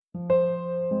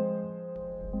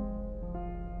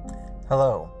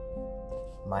Hello,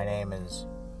 my name is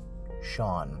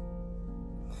Sean.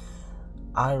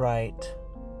 I write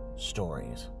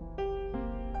stories.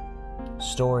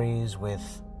 Stories with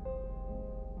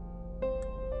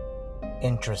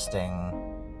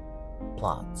interesting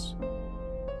plots.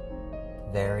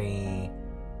 Very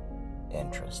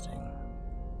interesting.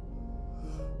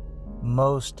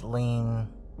 Most lean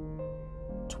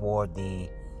toward the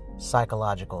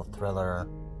psychological thriller,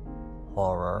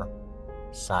 horror,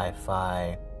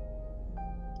 sci-fi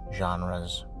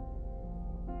genres,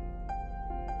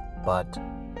 but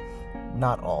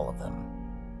not all of them.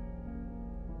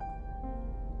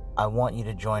 I want you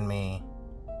to join me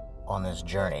on this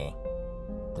journey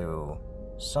through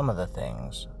some of the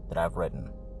things that I've written.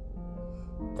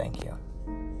 Thank you.